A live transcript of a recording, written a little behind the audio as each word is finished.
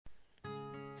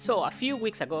So, a few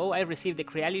weeks ago I received the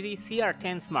Creality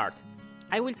CR10 Smart.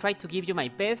 I will try to give you my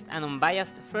best and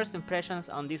unbiased first impressions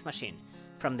on this machine,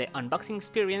 from the unboxing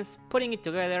experience, putting it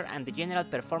together, and the general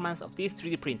performance of this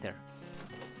 3D printer.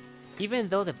 Even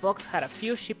though the box had a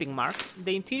few shipping marks,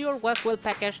 the interior was well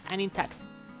packaged and intact.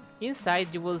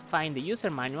 Inside you will find the user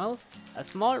manual, a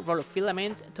small roll of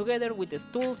filament, together with the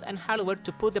tools and hardware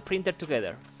to put the printer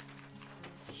together.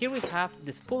 Here we have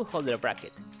the spool holder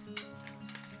bracket,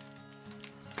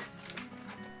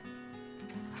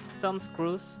 some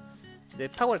screws, the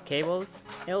power cable,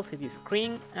 LCD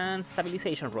screen, and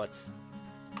stabilization rods.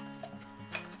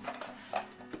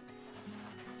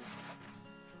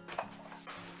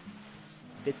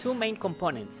 The two main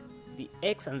components, the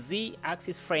X and Z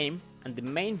axis frame and the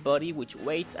main body, which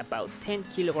weighs about 10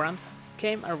 kilograms,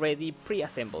 came already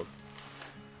pre-assembled.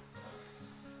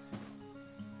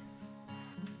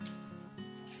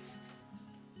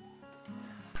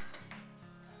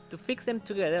 To fix them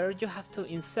together, you have to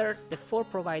insert the 4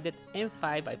 provided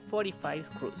M5x45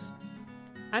 screws.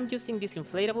 I'm using this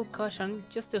inflatable cushion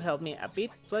just to help me a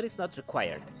bit, but it's not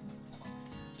required.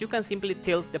 You can simply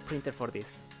tilt the printer for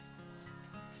this.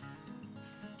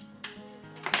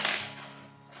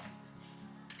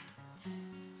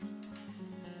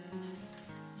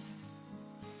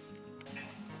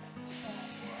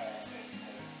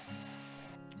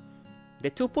 The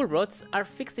two pull rods are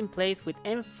fixed in place with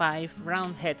M5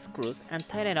 round head screws and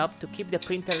tightened up to keep the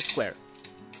printer square.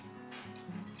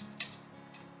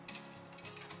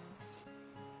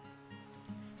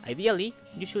 Ideally,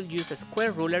 you should use a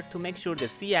square ruler to make sure the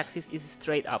Z-axis is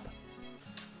straight up.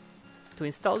 To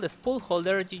install the spool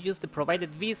holder, you use the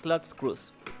provided V-slot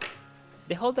screws.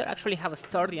 The holder actually has a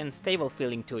sturdy and stable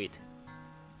feeling to it.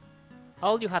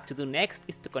 All you have to do next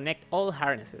is to connect all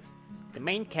harnesses, the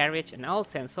main carriage and all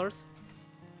sensors,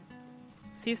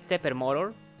 C-stepper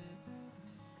motor,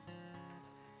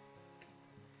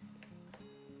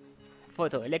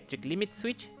 photoelectric limit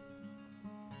switch,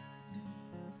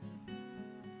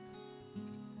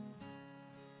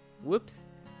 whoops,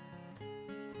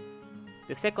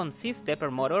 the second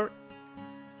C-stepper motor,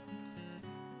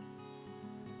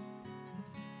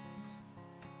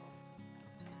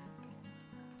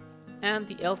 and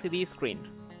the LCD screen.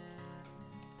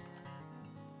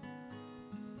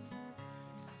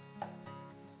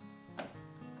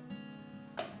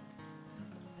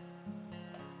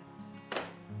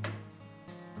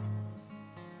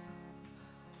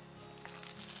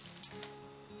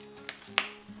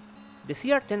 The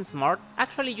CR10 Smart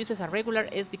actually uses a regular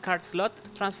SD card slot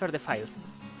to transfer the files,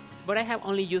 but I have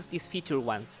only used this feature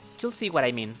once. You'll see what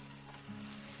I mean.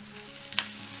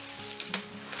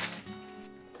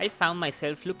 I found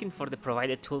myself looking for the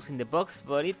provided tools in the box,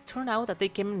 but it turned out that they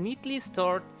came neatly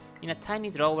stored in a tiny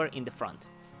drawer in the front.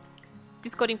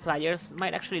 These cutting pliers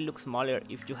might actually look smaller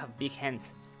if you have big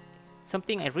hands.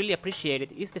 Something I really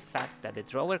appreciated is the fact that the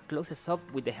drawer closes up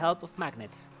with the help of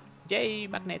magnets. Yay,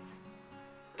 magnets!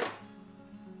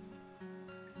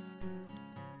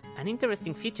 An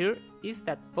interesting feature is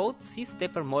that both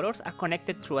C-stepper motors are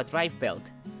connected through a drive belt,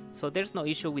 so there's no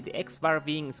issue with the X-bar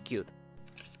being skewed.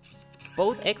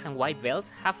 Both X and Y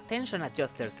belts have tension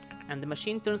adjusters, and the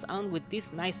machine turns on with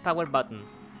this nice power button,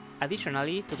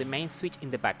 additionally to the main switch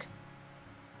in the back.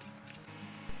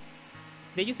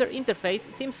 The user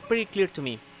interface seems pretty clear to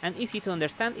me, and easy to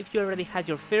understand if you already had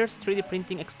your first 3D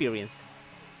printing experience.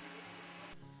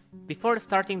 Before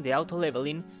starting the auto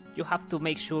leveling, you have to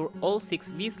make sure all 6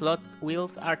 V-slot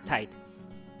wheels are tight.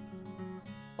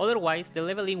 Otherwise, the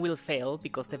leveling will fail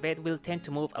because the bed will tend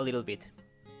to move a little bit.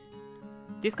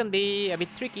 This can be a bit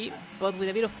tricky, but with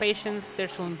a bit of patience there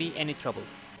shouldn't be any troubles.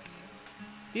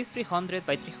 This 300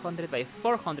 by 300 by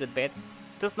 400 bed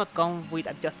does not come with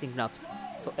adjusting knobs,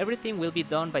 so everything will be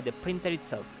done by the printer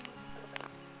itself.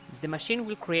 The machine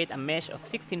will create a mesh of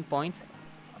 16 points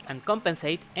and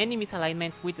compensate any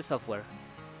misalignments with the software.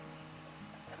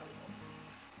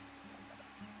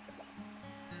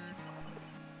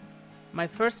 My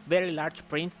first very large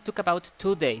print took about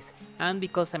 2 days, and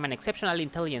because I'm an exceptionally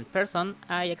intelligent person,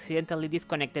 I accidentally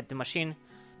disconnected the machine.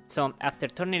 So after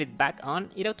turning it back on,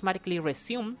 it automatically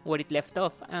resumed where it left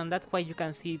off, and that's why you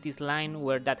can see this line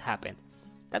where that happened.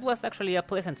 That was actually a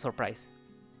pleasant surprise.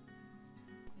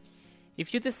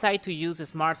 If you decide to use the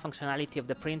smart functionality of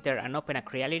the printer and open a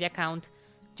Creality account,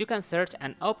 you can search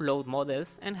and upload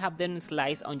models and have them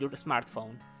slice on your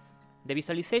smartphone. The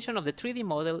visualization of the 3D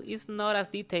model is not as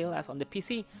detailed as on the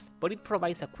PC, but it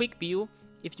provides a quick view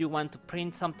if you want to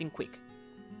print something quick.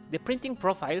 The printing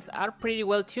profiles are pretty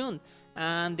well tuned,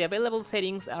 and the available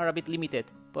settings are a bit limited,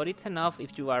 but it's enough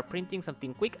if you are printing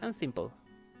something quick and simple.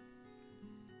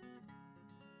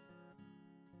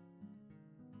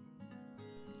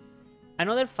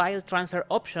 Another file transfer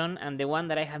option, and the one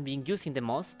that I have been using the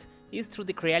most, is through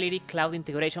the Creality Cloud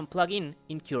Integration plugin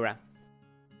in Cura.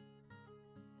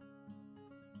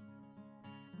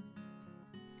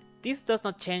 This does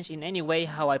not change in any way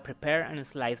how I prepare and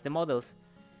slice the models.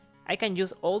 I can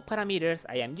use all parameters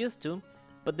I am used to,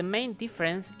 but the main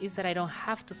difference is that I don't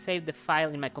have to save the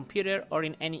file in my computer or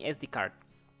in any SD card.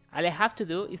 All I have to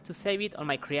do is to save it on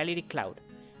my Creality Cloud.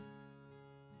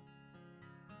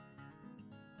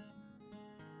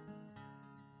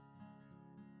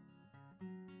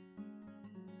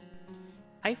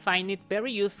 I find it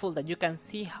very useful that you can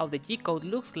see how the G-code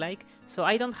looks like, so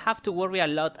I don't have to worry a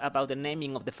lot about the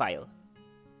naming of the file.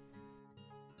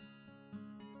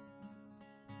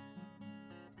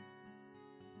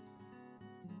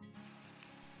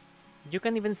 You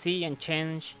can even see and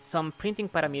change some printing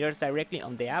parameters directly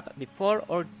on the app before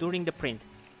or during the print,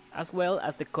 as well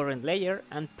as the current layer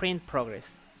and print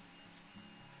progress.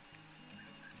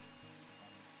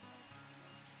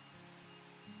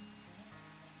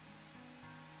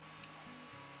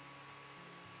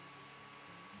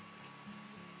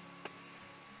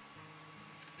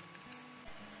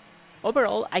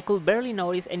 Overall, I could barely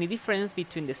notice any difference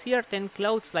between the CR10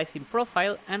 cloud slicing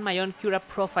profile and my own Cura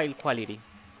profile quality.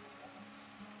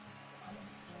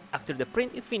 After the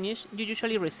print is finished, you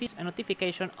usually receive a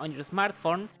notification on your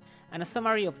smartphone and a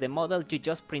summary of the model you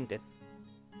just printed.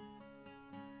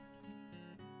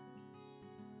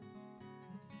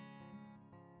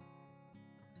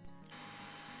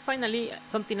 Finally,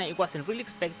 something I wasn't really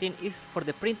expecting is for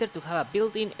the printer to have a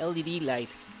built-in LED light.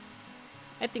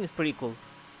 I think it's pretty cool.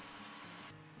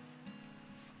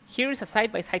 Here is a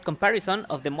side-by-side comparison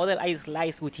of the model I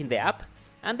sliced within the app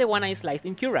and the one I sliced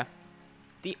in Cura.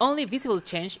 The only visible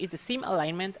change is the seam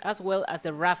alignment as well as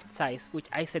the raft size, which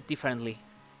I set differently.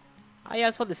 I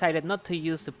also decided not to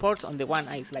use supports on the one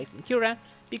I sliced in Cura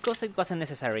because it wasn't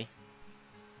necessary.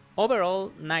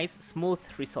 Overall, nice, smooth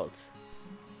results.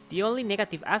 The only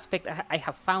negative aspect I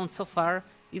have found so far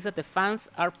is that the fans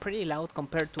are pretty loud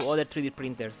compared to other 3D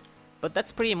printers, but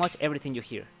that's pretty much everything you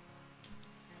hear.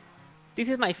 This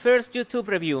is my first YouTube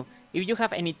review. If you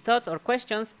have any thoughts or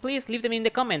questions, please leave them in the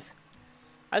comments.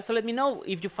 Also let me know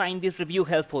if you find this review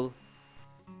helpful.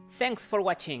 Thanks for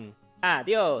watching.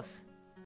 Adios!